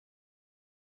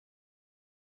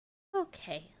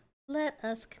Okay, let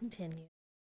us continue.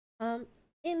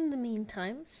 In the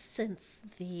meantime, since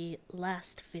the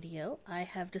last video, I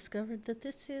have discovered that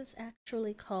this is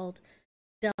actually called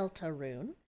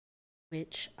Deltarune,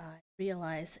 which I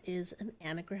realize is an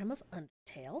anagram of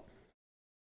Undertale,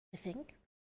 I think.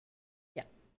 Yeah.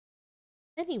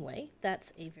 Anyway,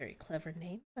 that's a very clever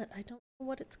name, but I don't know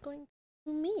what it's going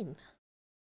to mean.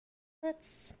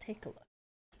 Let's take a look.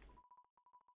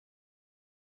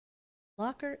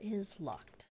 Locker is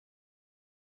locked.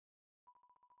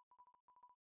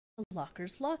 The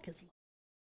locker's lock is locked.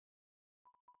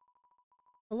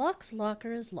 The lock's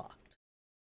locker is locked.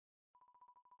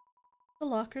 The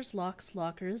locker's lock's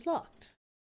locker is locked.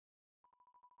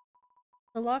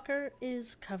 The locker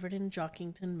is covered in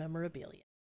Jockington memorabilia.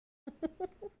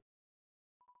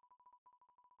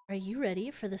 Are you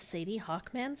ready for the Sadie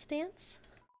Hawkman's dance?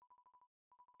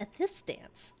 At this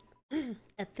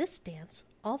dance,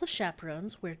 all the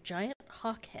chaperones wear giant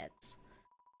hawk heads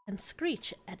and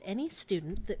screech at any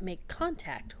student that make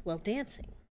contact while dancing.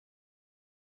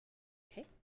 Okay.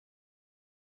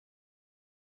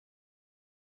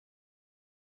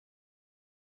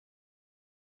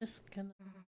 Just gonna...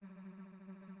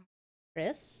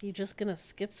 Chris, you just gonna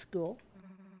skip school?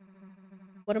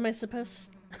 What am I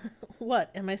supposed... What,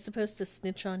 am I supposed to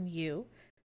snitch on you?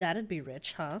 That'd be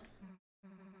rich, huh?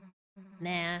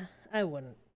 Nah, I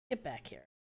wouldn't. Get back here.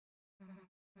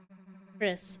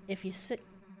 Chris, if you sit...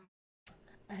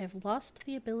 I have lost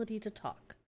the ability to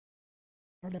talk.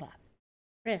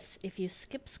 Chris, if you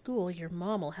skip school, your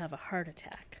mom will have a heart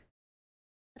attack.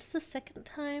 That's the second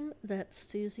time that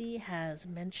Susie has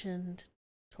mentioned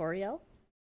Toriel.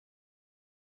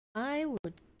 I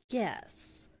would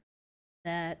guess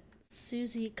that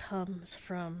Susie comes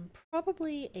from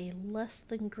probably a less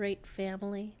than great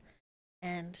family,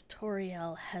 and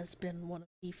Toriel has been one of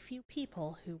the few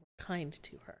people who were kind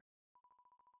to her.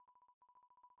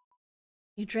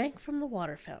 You drank from the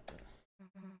water fountain.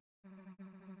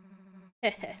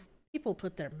 Heh, people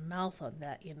put their mouth on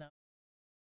that, you know.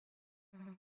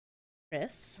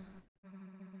 Chris?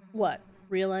 What,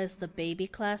 realized the baby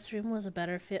classroom was a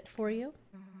better fit for you?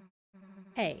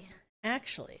 Hey,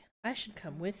 actually, I should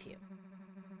come with you.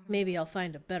 Maybe I'll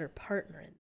find a better partner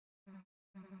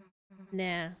in.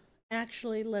 Nah,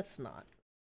 actually, let's not.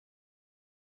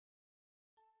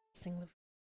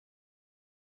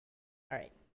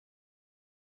 Alright.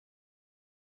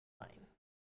 Fine.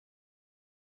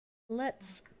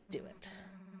 Let's do it.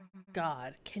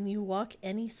 God, can you walk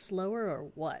any slower or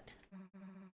what?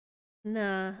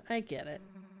 Nah, I get it.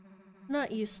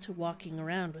 Not used to walking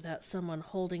around without someone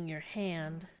holding your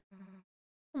hand.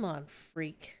 Come on,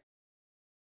 freak.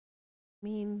 I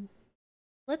mean,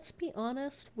 let's be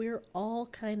honest, we're all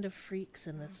kind of freaks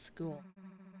in this school.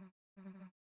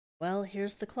 Well,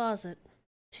 here's the closet.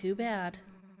 Too bad.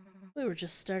 We were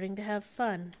just starting to have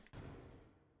fun.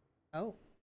 Oh.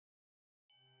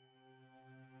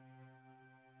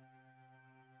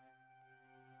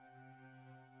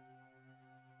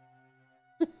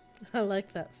 I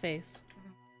like that face.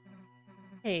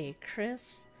 Hey,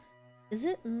 Chris, is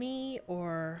it me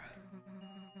or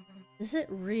is it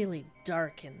really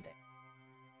dark in there?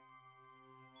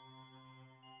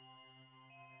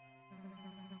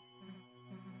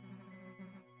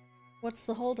 What's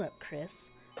the holdup,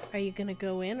 Chris? Are you gonna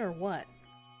go in or what?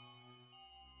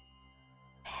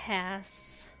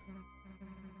 Pass.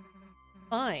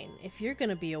 Fine, if you're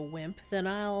gonna be a wimp, then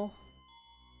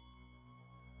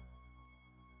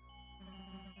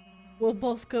we'll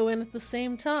both go in at the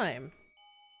same time.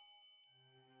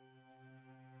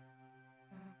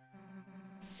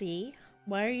 See?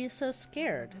 Why are you so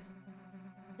scared?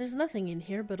 There's nothing in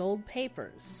here but old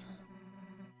papers.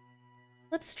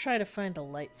 Let's try to find a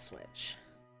light switch.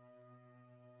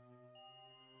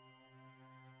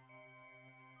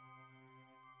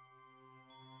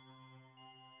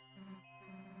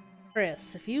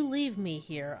 Chris, if you leave me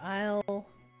here, I'll...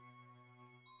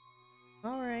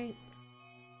 Alright.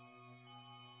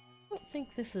 I don't think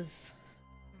this is...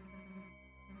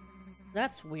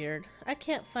 That's weird. I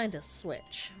can't find a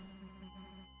switch.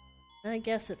 I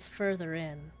guess it's further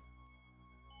in.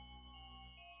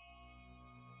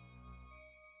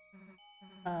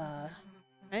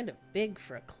 Kind of big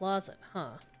for a closet,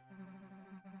 huh?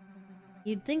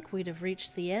 You'd think we'd have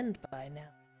reached the end by now.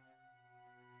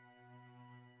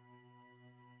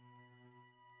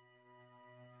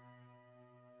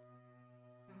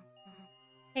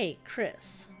 Hey,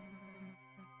 Chris.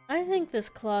 I think this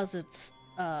closet's,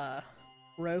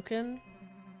 broken.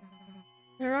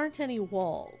 There aren't any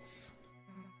walls.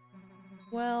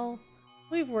 Well,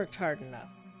 we've worked hard enough.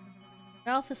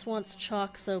 Ralphus wants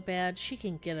chalk so bad she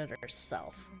can get it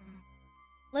herself.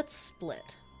 Let's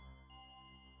split.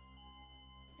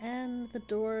 And the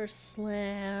door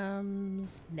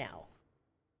slams now.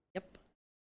 Yep.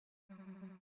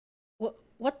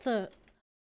 What the?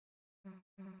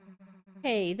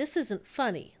 Hey, this isn't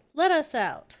funny. Let us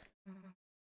out.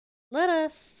 Let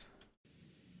us.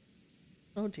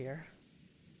 Oh dear.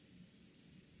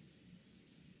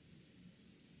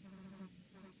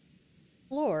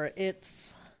 Floor,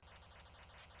 it's...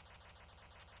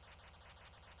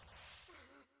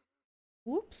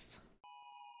 Whoops.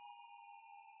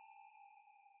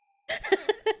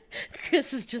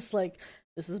 Chris is just like,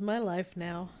 this is my life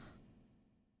now.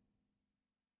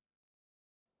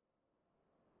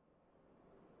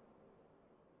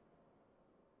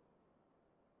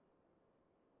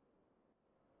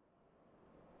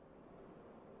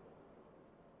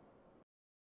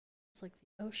 It's like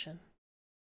the ocean.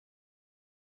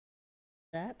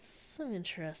 That's some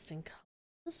interesting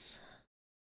colors.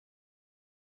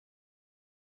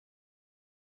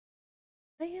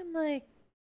 I am like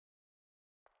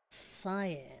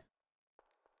cyan.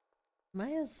 Am I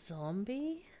a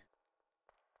zombie?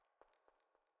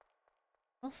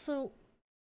 Also,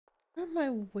 what am I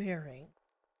wearing?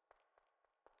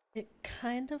 It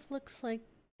kind of looks like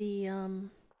the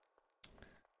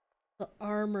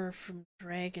armor from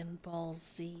Dragon Ball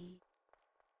Z.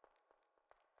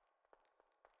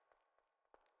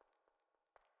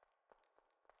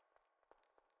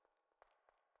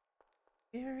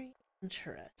 Very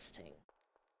interesting.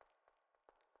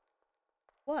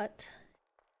 What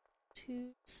to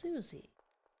Susie?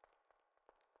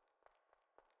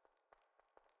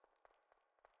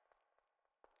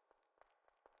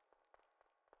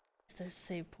 Is there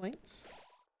save points?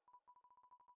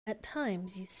 At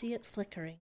times you see it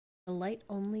flickering, a light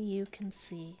only you can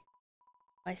see.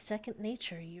 By second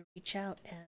nature you reach out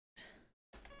and...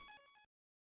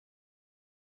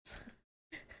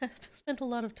 I've spent a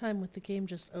lot of time with the game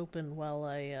just open while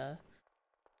I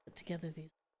put together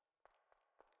these.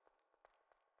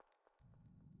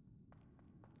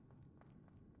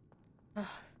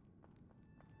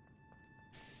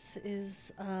 This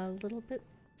is a little bit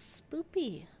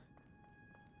spoopy.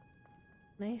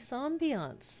 Nice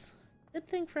ambiance. Good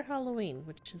thing for Halloween,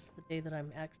 which is the day that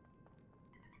I'm actually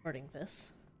recording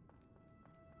this.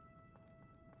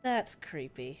 That's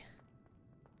creepy.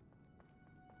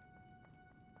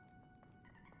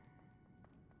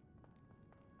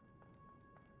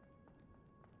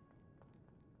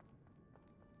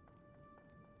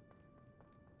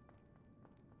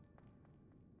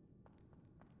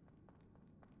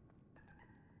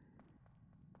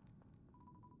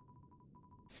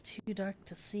 It's too dark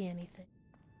to see anything.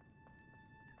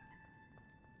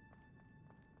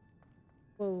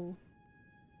 Whoa.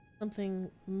 Something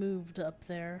moved up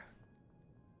there.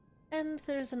 And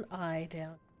there's an eye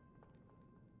down.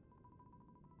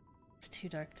 It's too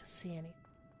dark to see anything.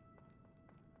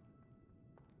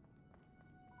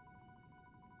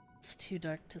 It's too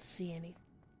dark to see anything.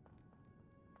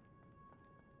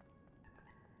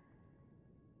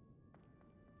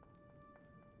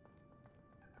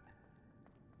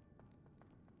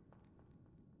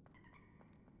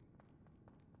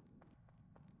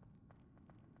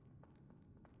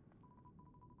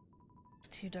 It's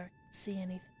too dark to see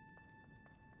anything.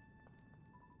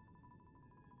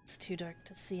 It's too dark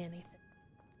to see anything.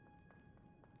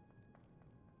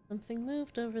 Something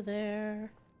moved over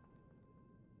there.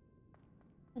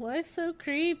 Why so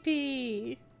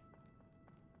creepy?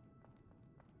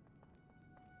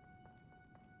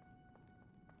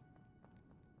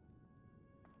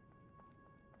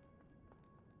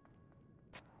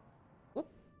 Whoop.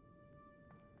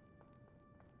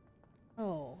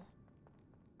 Oh.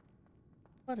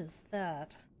 What is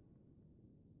that?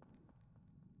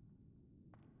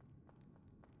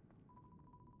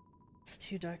 It's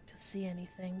too dark to see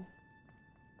anything.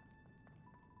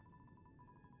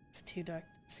 It's too dark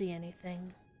to see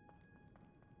anything.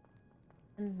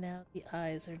 And now the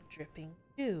eyes are dripping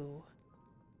too.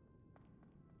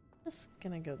 Just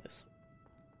gonna go this way.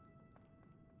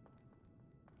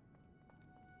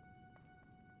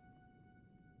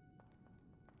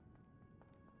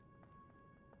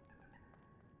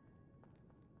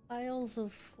 Piles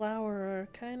of flour are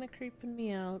kinda creeping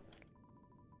me out.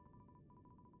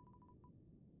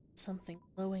 Something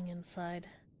glowing inside.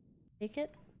 Take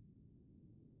it?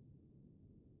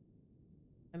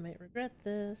 I might regret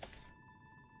this.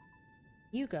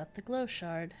 You got the glow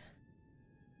shard.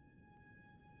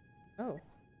 Oh,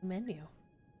 menu.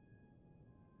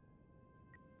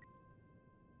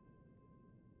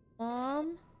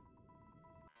 Mom?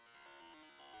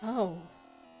 Oh.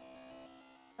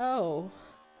 Oh.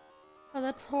 Oh,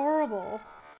 that's horrible.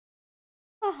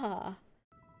 Haha!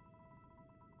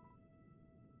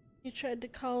 You tried to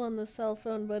call on the cell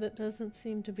phone, but it doesn't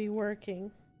seem to be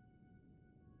working.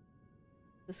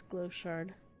 This glow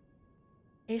shard.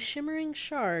 A shimmering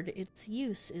shard, its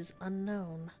use is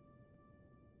unknown.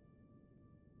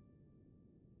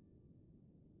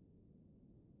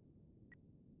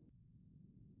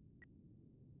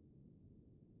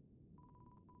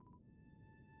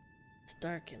 It's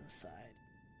dark inside.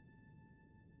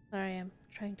 Sorry, I'm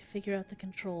trying to figure out the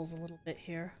controls a little bit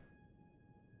here.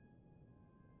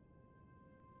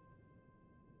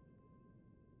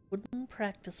 Wooden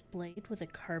practice blade with a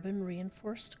carbon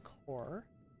reinforced core.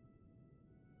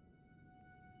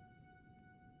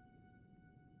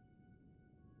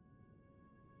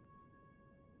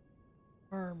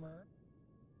 Armor.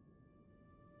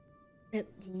 It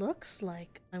looks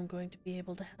like I'm going to be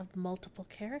able to have multiple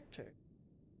characters.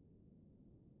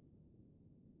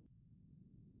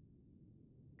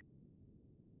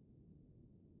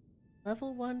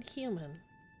 Level 1 human.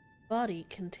 Body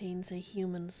contains a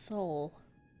human soul.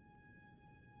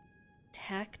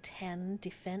 Attack 10,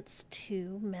 defense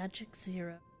 2, magic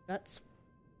 0, guts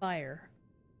fire.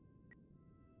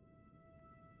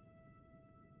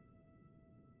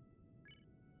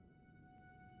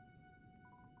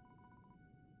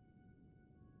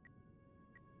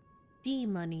 D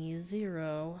money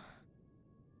 0.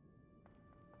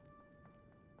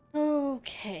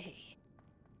 Okay.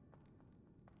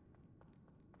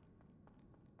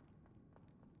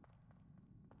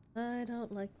 I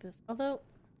don't like this. Although,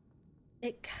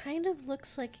 it kind of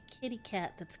looks like a kitty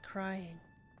cat that's crying.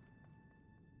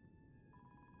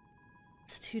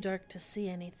 It's too dark to see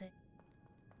anything.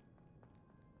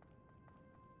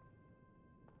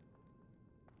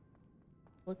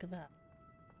 Look at that.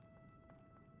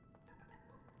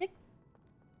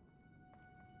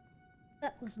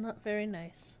 That was not very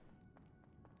nice.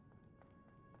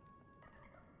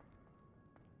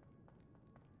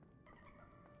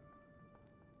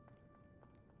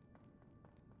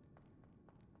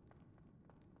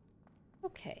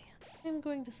 Okay, I'm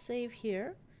going to save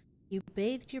here. You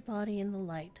bathed your body in the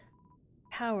light.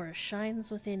 Power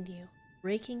shines within you,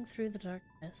 breaking through the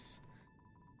darkness.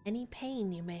 Any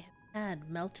pain you may have had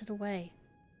melted away.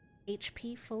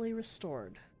 HP fully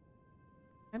restored.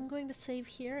 I'm going to save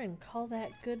here and call that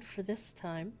good for this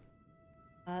time.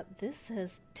 This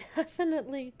has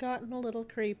definitely gotten a little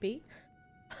creepy.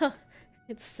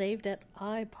 It's saved at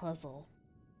eye puzzle.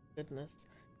 Goodness.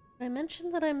 I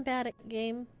mentioned that I'm bad at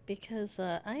game because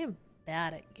I am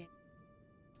bad at game.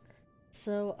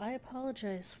 So I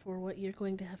apologize for what you're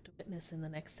going to have to witness in the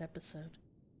next episode.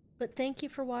 But thank you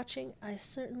for watching. I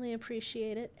certainly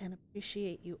appreciate it and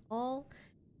appreciate you all.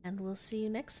 And we'll see you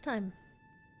next time.